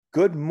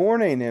Good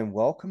morning and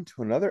welcome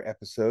to another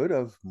episode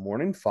of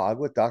Morning Fog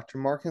with Dr.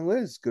 Mark and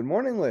Liz. Good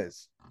morning,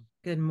 Liz.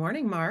 Good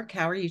morning, Mark.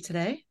 How are you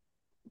today?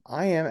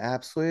 I am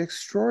absolutely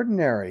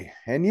extraordinary.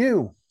 And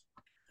you?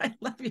 I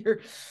love your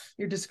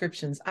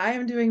descriptions. I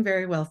am doing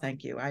very well,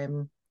 thank you. I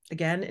am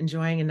again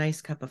enjoying a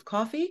nice cup of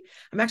coffee.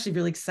 I'm actually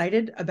really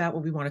excited about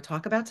what we want to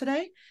talk about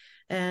today,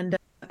 and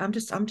I'm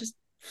just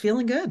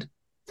feeling good.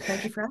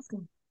 Thank you for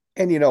asking.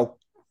 And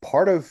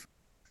part of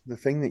the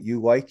thing that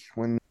you like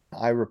when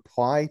I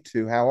reply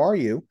to how are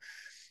you,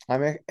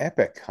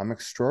 epic, I'm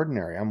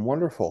extraordinary, I'm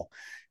wonderful,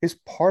 is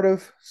part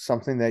of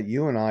something that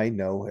you and I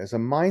know as a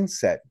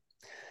mindset.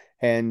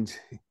 And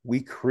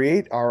we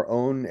create our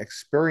own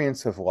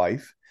experience of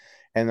life,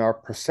 and our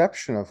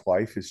perception of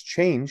life is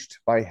changed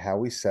by how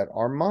we set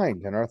our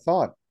mind and our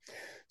thought.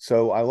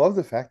 So I love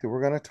the fact that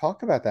we're going to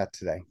talk about that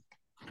today.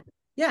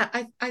 Yeah,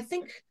 I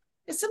think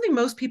it's something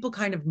most people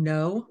kind of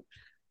know,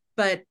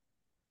 but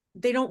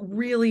they don't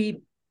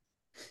really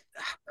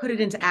put it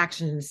into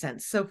action in a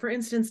sense. So for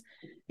instance,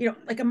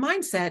 like a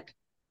mindset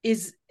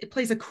it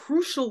plays a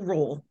crucial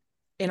role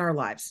in our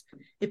lives.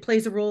 It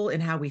plays a role in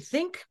how we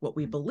think, what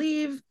we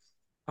believe,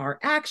 our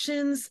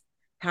actions,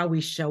 how we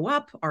show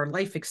up, our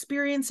life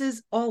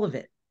experiences, all of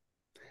it.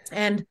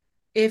 And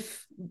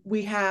if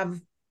we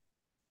have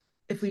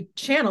if we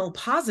channel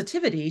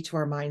positivity to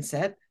our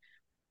mindset,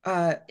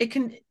 it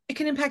can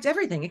impact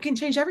everything. It can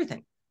change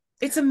everything.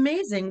 It's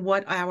amazing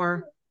what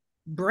our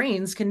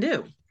brains can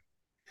do.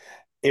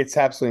 It's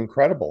absolutely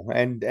incredible.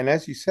 And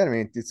as you said, I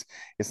mean,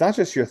 it's not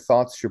just your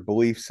thoughts, your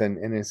beliefs, and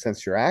in a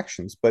sense your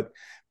actions, but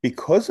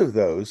because of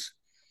those,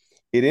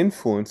 it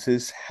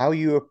influences how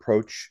you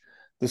approach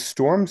the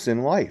storms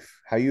in life,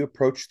 how you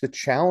approach the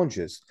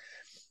challenges,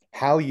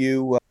 how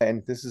you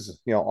and this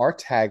is our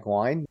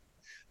tagline,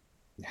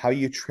 how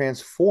you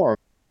transform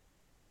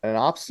an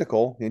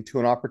obstacle into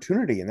an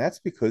opportunity. And that's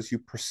because you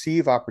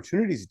perceive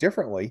opportunities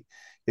differently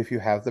if you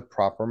have the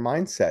proper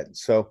mindset.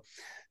 So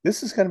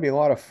this is going to be a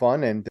lot of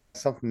fun and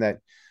something that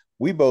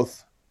we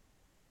both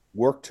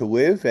work to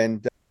live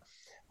and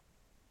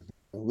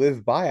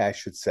live by, I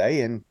should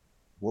say. And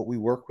what we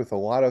work with a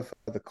lot of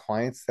the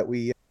clients that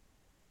we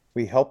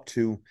help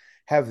to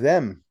have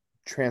them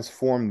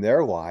transform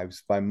their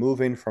lives by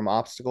moving from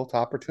obstacle to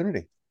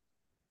opportunity.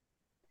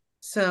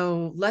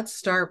 So we'll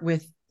start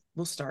with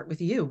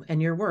you and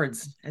your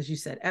words, as you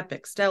said,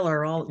 epic,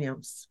 stellar, all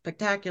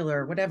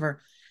spectacular,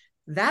 whatever.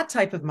 That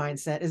type of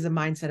mindset is a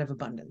mindset of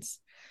abundance.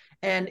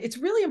 And it's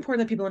really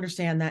important that people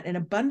understand that an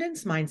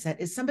abundance mindset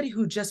is somebody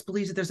who just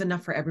believes that there's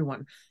enough for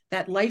everyone,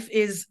 that life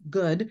is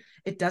good.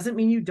 It doesn't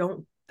mean you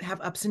don't have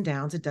ups and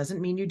downs. It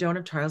doesn't mean you don't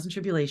have trials and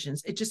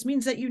tribulations. It just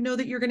means that you know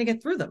that you're going to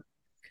get through them,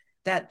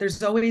 that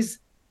there's always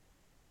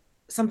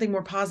something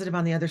more positive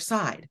on the other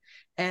side.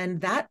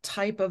 And that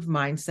type of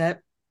mindset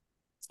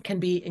can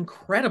be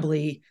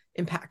incredibly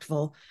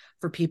impactful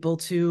for people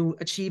to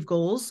achieve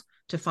goals,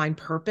 to find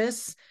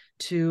purpose,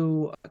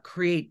 to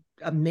create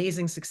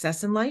amazing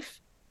success in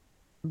life.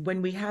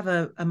 When we have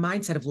a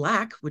mindset of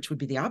lack, which would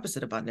be the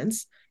opposite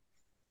abundance,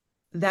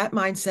 that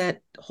mindset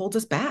holds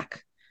us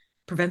back,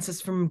 prevents us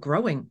from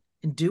growing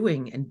and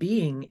doing and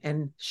being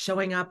and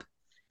showing up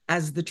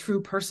as the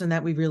true person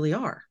that we really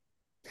are.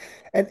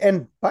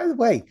 And by the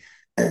way,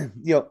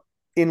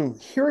 in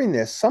hearing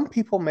this, some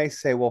people may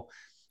say, well,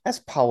 that's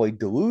probably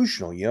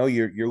delusional.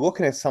 You're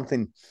looking at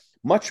something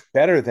much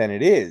better than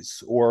it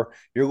is, or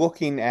you're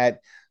looking at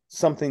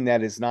something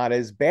that is not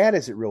as bad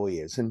as it really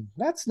is. And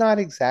that's not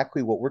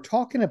exactly what we're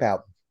talking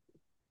about.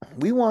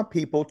 We want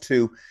people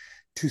to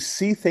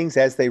see things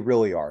as they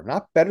really are,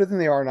 not better than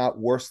they are, not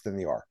worse than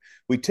they are.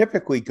 We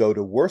typically go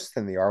to worse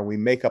than they are and we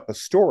make up a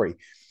story.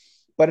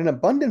 But an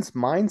abundance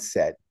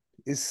mindset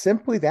is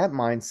simply that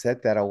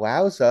mindset that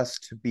allows us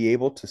to be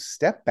able to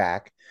step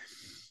back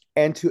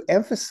and to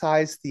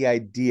emphasize the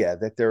idea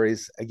that there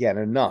is, again,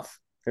 enough.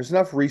 There's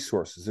enough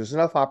resources, there's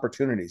enough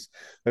opportunities,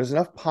 there's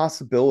enough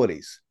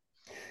possibilities.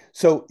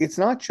 So it's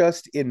not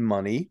just in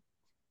money,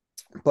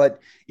 but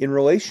in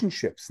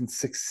relationships and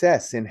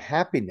success and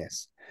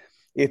happiness.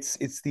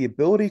 It's the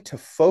ability to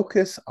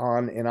focus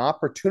on an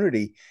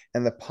opportunity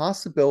and the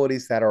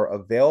possibilities that are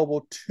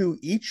available to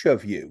each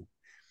of you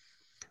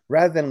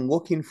rather than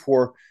looking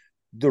for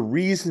the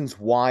reasons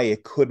why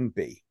it couldn't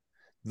be,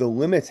 the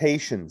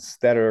limitations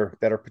that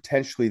are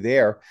potentially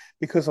there,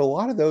 because a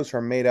lot of those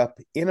are made up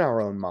in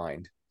our own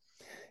mind.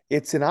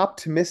 It's an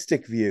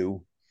optimistic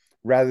view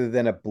rather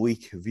than a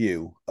bleak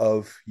view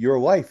of your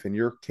life and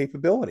your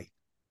capability.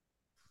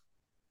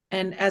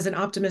 And as an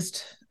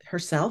optimist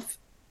herself,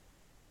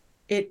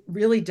 it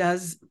really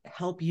does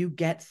help you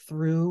get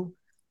through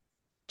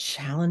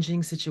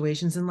challenging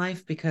situations in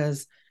life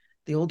because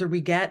the older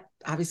we get,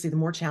 obviously, the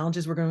more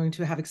challenges we're going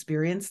to have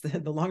experienced.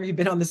 The longer you've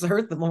been on this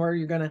earth, the more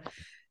you're going to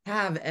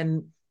have.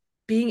 And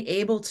being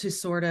able to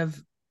sort of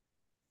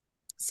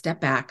step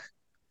back,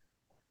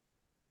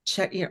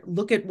 check,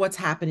 look at what's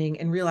happening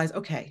and realize,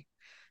 okay,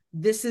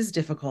 this is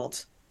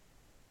difficult,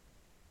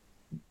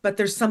 but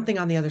there's something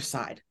on the other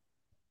side.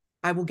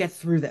 I will get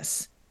through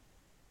this.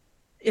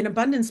 in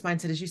abundance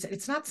mindset, as you said,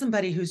 it's not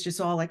somebody who's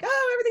just all like,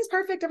 oh, everything's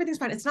perfect, everything's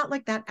fine. It's not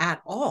like that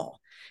at all.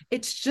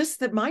 It's just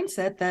that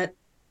mindset that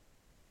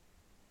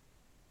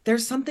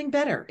there's something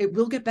better. It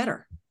will get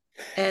better.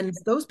 And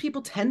those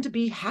people tend to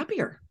be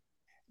happier.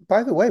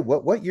 By the way,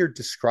 what you're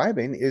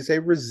describing is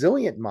a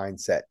resilient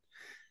mindset.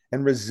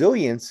 And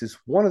resilience is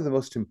one of the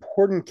most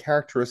important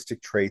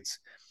characteristic traits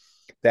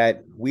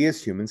that we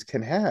as humans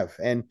can have.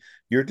 And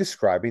you're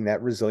describing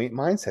that resilient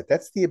mindset.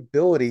 That's the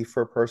ability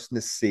for a person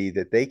to see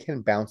that they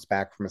can bounce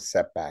back from a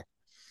setback,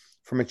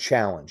 from a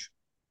challenge.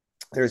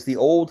 There's the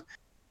old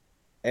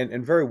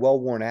and very well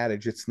worn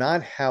adage, it's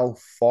not how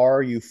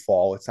far you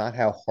fall, it's not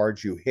how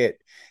hard you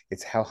hit,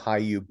 it's how high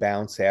you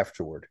bounce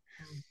afterward.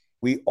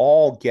 We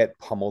all get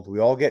pummeled, we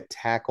all get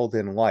tackled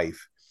in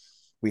life.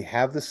 We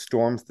have the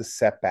storms, the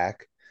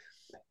setback,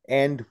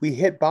 and we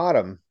hit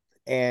bottom.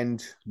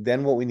 And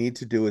then what we need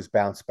to do is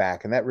bounce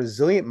back. And that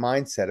resilient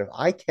mindset of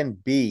I can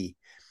be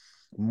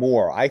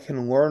more, I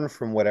can learn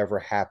from whatever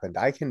happened,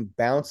 I can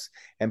bounce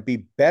and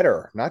be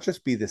better, not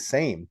just be the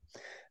same.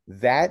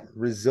 That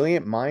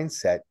resilient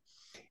mindset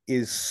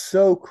is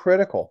so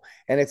critical.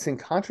 And it's in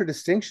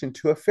contradistinction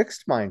to a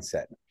fixed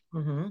mindset.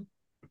 Mm-hmm.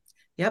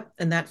 Yep.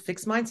 And that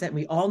fixed mindset,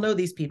 we all know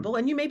these people,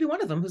 and you may be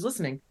one of them who's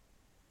listening,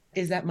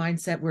 is that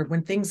mindset where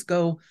when things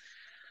go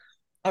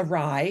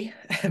awry,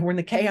 when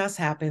the chaos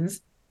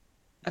happens,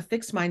 a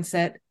fixed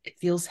mindset, it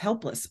feels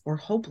helpless or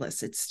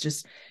hopeless. It's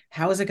just,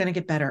 how is it going to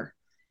get better?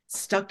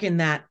 Stuck in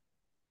that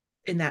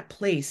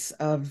place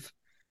of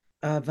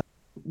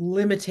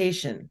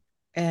limitation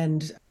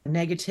and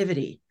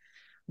negativity.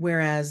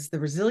 Whereas the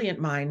resilient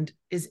mind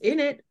is in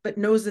it, but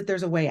knows that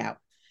there's a way out.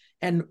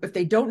 And if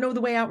they don't know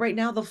the way out right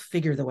now, they'll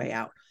figure the way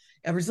out.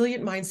 A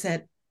resilient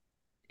mindset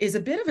is a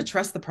bit of a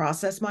trust the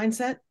process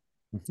mindset,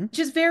 which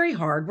is very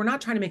hard. We're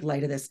not trying to make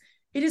light of this.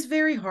 It is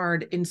very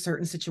hard in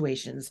certain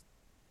situations,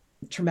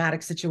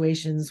 traumatic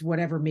situations,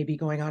 whatever may be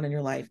going on in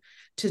your life,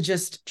 to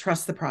just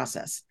trust the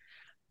process.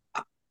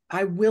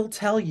 I will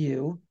tell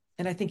you,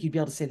 and I think you'd be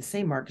able to say the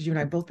same, Mark, because you and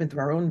I have both been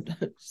through our own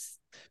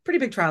pretty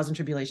big trials and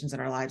tribulations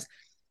in our lives,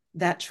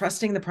 that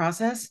trusting the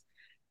process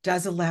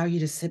does allow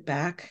you to sit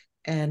back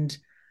and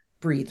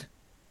breathe.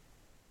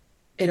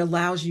 It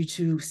allows you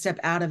to step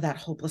out of that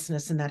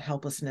hopelessness and that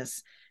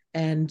helplessness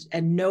and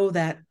know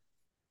that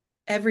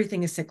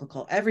everything is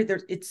cyclical.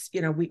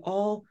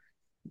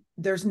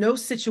 There's no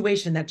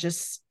situation that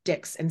just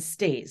sticks and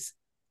stays.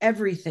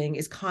 Everything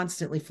is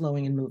constantly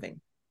flowing and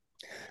moving.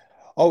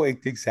 Oh,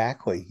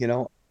 exactly.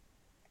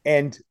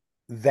 And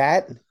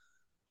that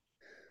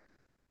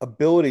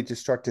ability to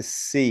start to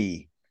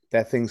see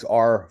that things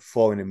are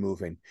flowing and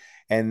moving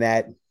and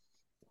that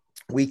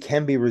we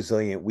can be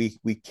resilient,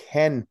 we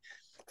can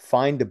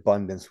find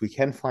abundance, we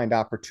can find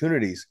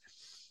opportunities.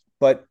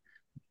 But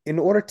in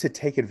order to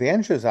take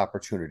advantage of those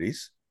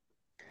opportunities,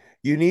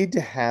 you need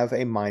to have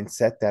a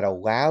mindset that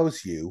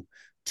allows you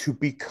to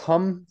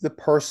become the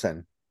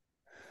person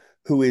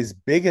who is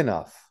big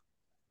enough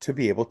to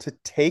be able to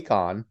take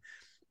on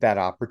that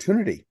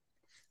opportunity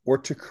or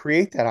to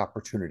create that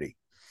opportunity.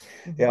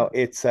 Mm-hmm.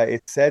 It's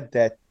said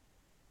that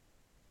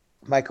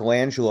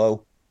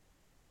Michelangelo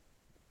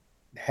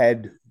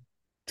had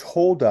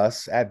told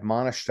us,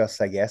 admonished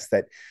us, I guess,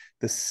 that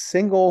the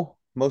single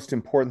most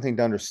important thing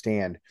to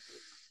understand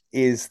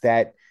is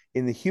that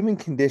in the human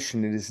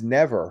condition, it is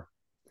never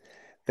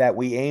that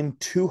we aim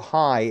too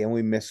high and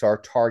we miss our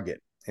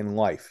target in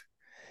life.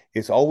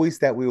 It's always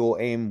that we will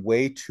aim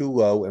way too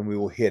low and we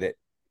will hit it.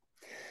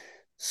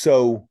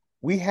 So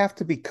we have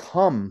to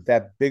become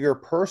that bigger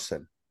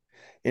person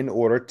in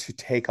order to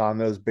take on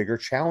those bigger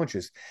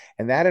challenges.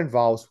 And that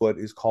involves what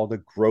is called a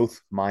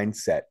growth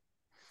mindset.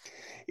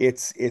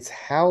 It's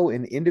how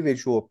an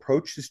individual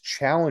approaches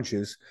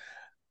challenges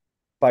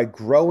by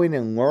growing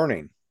and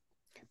learning,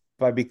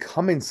 by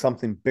becoming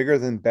something bigger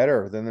than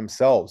better than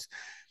themselves.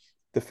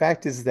 The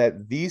fact is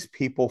that these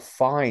people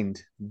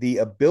find the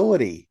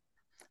ability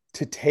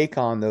to take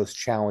on those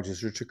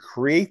challenges or to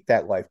create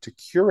that life, to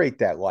curate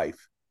that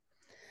life.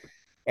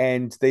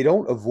 And they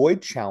don't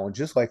avoid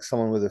challenges like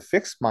someone with a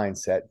fixed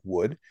mindset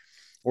would,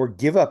 or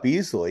give up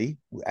easily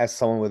as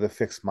someone with a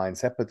fixed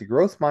mindset. But the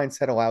growth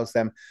mindset allows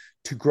them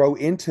to grow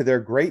into their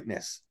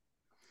greatness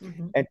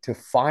and to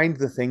find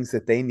the things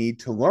that they need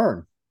to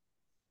learn.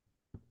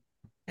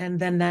 And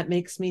then that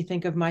makes me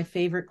think of my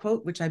favorite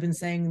quote, which I've been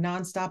saying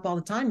nonstop all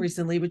the time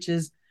recently, which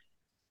is,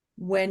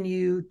 when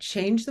you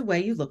change the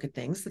way you look at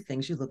things, the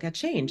things you look at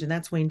change. And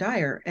that's Wayne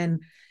Dyer.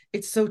 And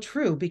it's so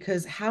true,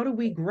 because how do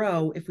we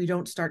grow if we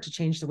don't start to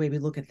change the way we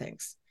look at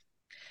things?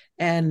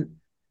 And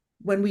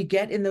when we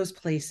get in those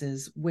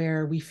places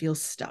where we feel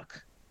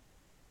stuck,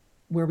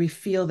 where we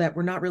feel that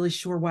we're not really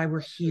sure why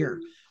we're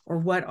here or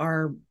what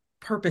our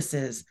purpose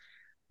is,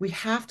 we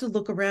have to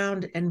look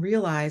around and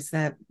realize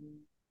that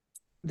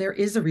there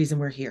is a reason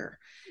we're here.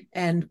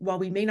 And while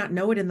we may not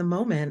know it in the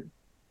moment,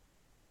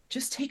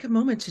 just take a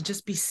moment to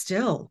just be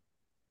still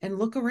and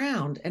look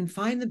around and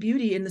find the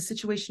beauty in the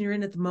situation you're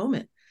in at the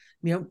moment.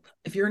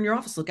 If you're in your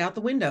office, look out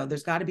the window.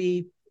 There's got to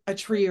be a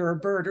tree or a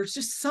bird or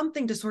just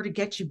something to sort of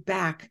get you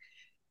back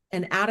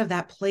and out of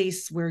that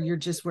place where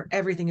where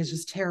everything is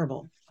just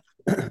terrible.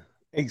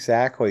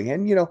 Exactly.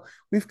 And,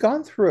 we've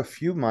gone through a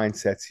few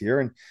mindsets here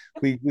and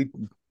we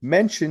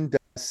mentioned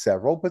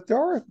several, but there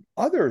are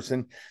others.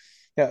 And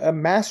a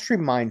mastery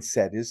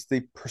mindset is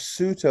the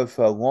pursuit of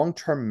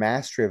long-term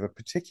mastery of a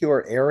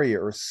particular area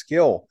or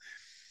skill.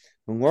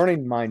 A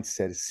learning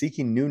mindset is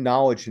seeking new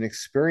knowledge and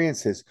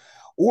experiences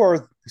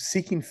or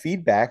seeking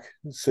feedback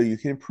so you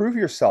can improve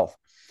yourself,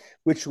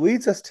 which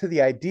leads us to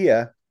the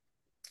idea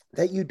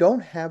that you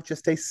don't have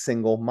just a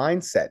single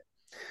mindset.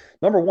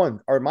 Number one,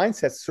 our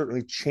mindsets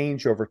certainly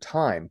change over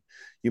time.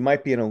 You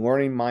might be in a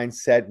learning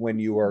mindset when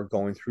you are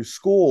going through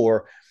school,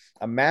 or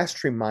a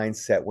mastery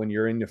mindset when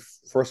you're in the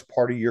first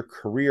part of your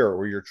career,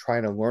 or you're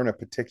trying to learn a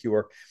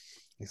particular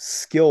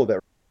skill, that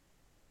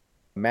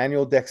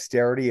manual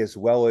dexterity as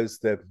well as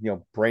the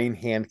brain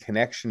hand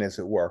connection, as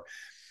it were.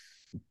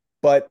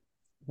 But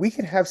we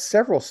can have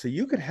several. So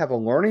you could have a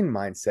learning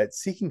mindset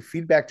seeking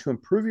feedback to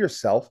improve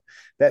yourself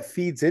that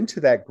feeds into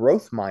that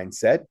growth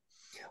mindset,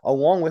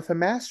 along with a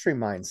mastery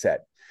mindset.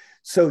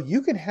 So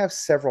you can have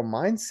several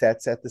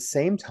mindsets at the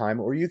same time,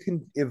 or you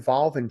can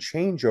evolve and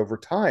change over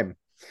time.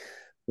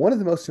 One of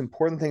the most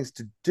important things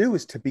to do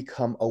is to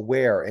become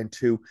aware and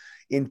to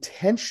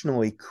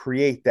intentionally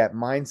create that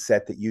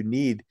mindset that you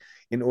need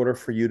in order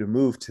for you to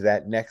move to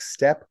that next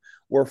step,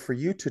 or for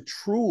you to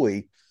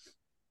truly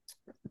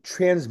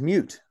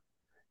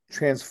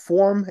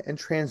transform and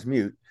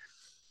transmute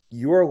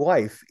your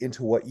life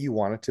into what you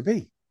want it to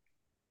be.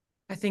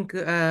 I think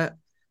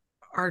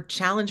our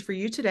challenge for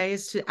you today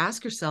is to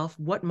ask yourself,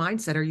 what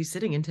mindset are you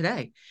sitting in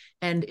today?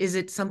 And is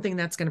it something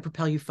that's going to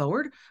propel you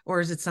forward, or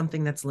is it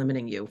something that's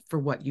limiting you for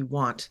what you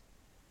want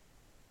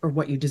or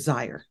what you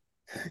desire?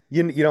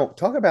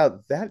 Talk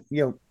about that.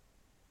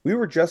 We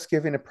were just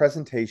giving a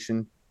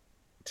presentation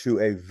to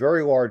a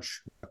very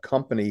large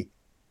company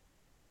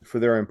for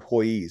their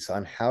employees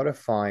on how to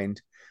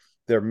find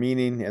their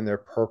meaning and their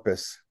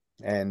purpose.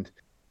 And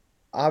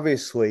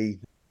obviously,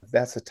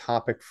 that's a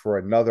topic for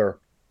another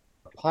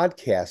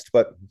podcast.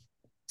 But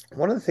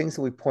one of the things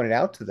that we pointed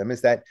out to them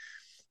is that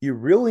you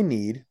really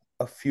need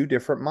a few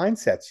different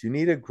mindsets. You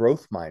need a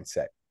growth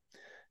mindset,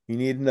 you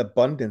need an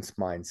abundance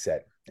mindset,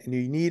 and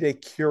you need a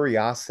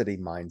curiosity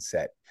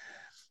mindset.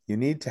 You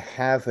need to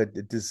have a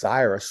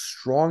desire, a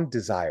strong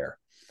desire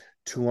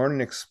to learn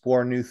and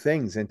explore new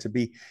things, and to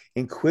be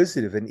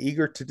inquisitive and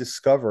eager to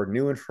discover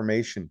new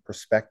information,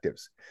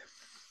 perspectives.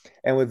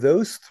 And with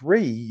those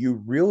three,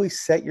 you really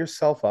set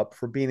yourself up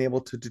for being able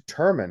to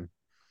determine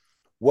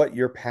what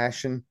your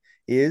passion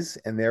is,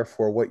 and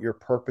therefore what your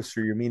purpose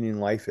or your meaning in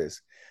life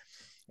is.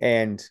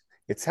 And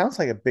it sounds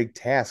like a big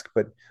task,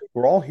 but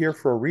we're all here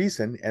for a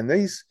reason. And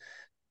these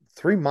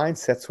three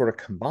mindsets sort of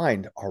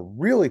combined are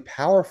really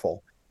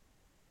powerful.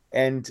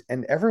 And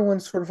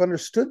everyone sort of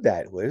understood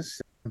that, Liz,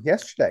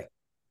 yesterday.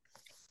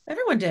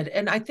 Everyone did.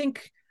 And I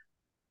think,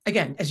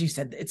 again, as you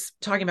said, it's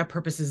talking about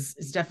purpose is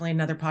definitely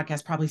another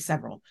podcast, probably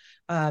several.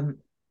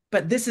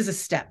 But this is a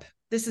step.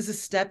 This is a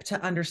step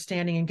to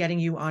understanding and getting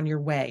you on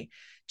your way.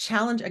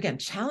 Challenge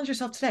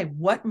yourself today.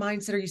 What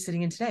mindset are you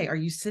sitting in today? Are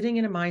you sitting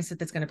in a mindset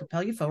that's going to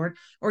propel you forward,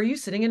 or are you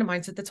sitting in a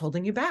mindset that's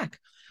holding you back?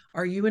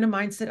 Are you in a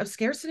mindset of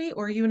scarcity,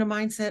 or are you in a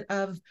mindset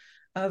of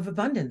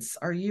abundance?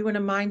 Are you in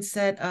a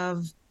mindset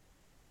of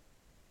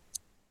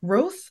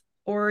growth,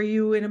 or are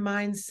you in a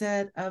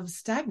mindset of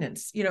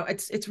stagnance?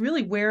 It's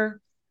really where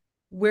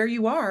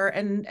you are,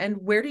 and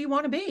where do you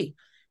want to be?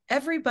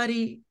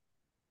 Everybody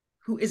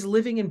who is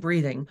living and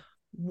breathing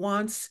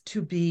wants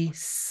to be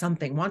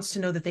something, wants to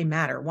know that they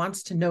matter,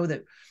 wants to know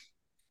that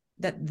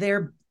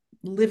their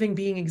living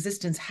being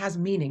existence has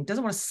meaning,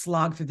 doesn't want to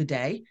slog through the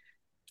day.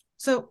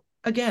 So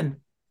again,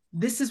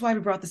 this is why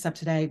we brought this up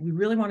today. We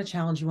really want to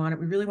challenge you on it.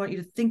 We really want you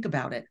to think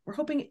about it. We're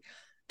hoping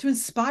to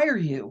inspire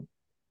you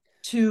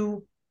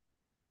to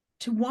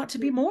want to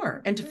be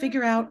more, and to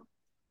figure out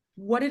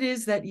what it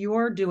is that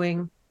you're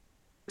doing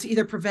to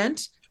either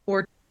prevent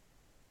or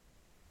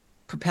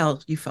propel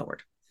you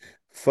forward.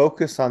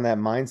 Focus on that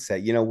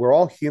mindset. We're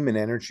all human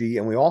energy,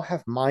 and we all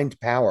have mind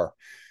power.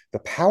 The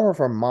power of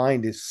our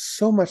mind is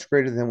so much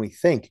greater than we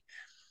think.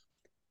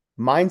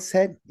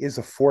 Mindset is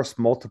a force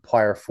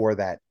multiplier for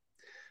that.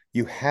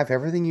 You have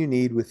everything you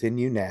need within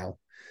you now.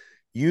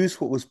 Use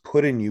what was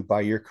put in you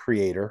by your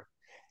creator,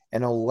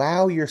 and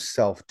allow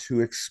yourself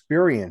to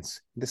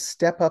experience, to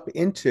step up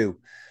into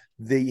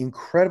the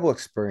incredible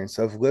experience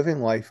of living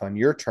life on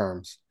your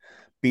terms,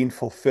 being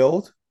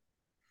fulfilled,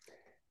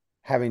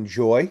 having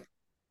joy,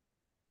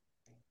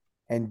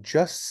 and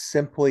just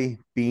simply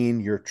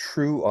being your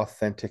true,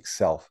 authentic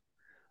self.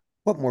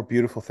 What more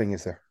beautiful thing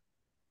is there?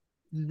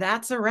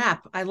 That's a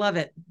wrap. I love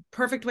it.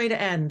 Perfect way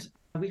to end.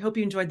 We hope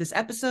you enjoyed this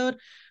episode.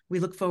 We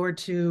look forward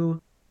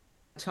to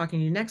talking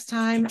to you next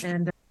time,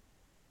 and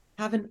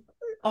have an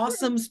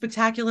awesome,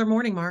 spectacular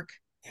morning, Mark.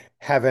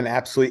 Have an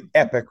absolutely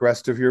epic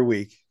rest of your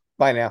week.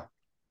 Bye now.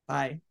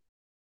 Bye.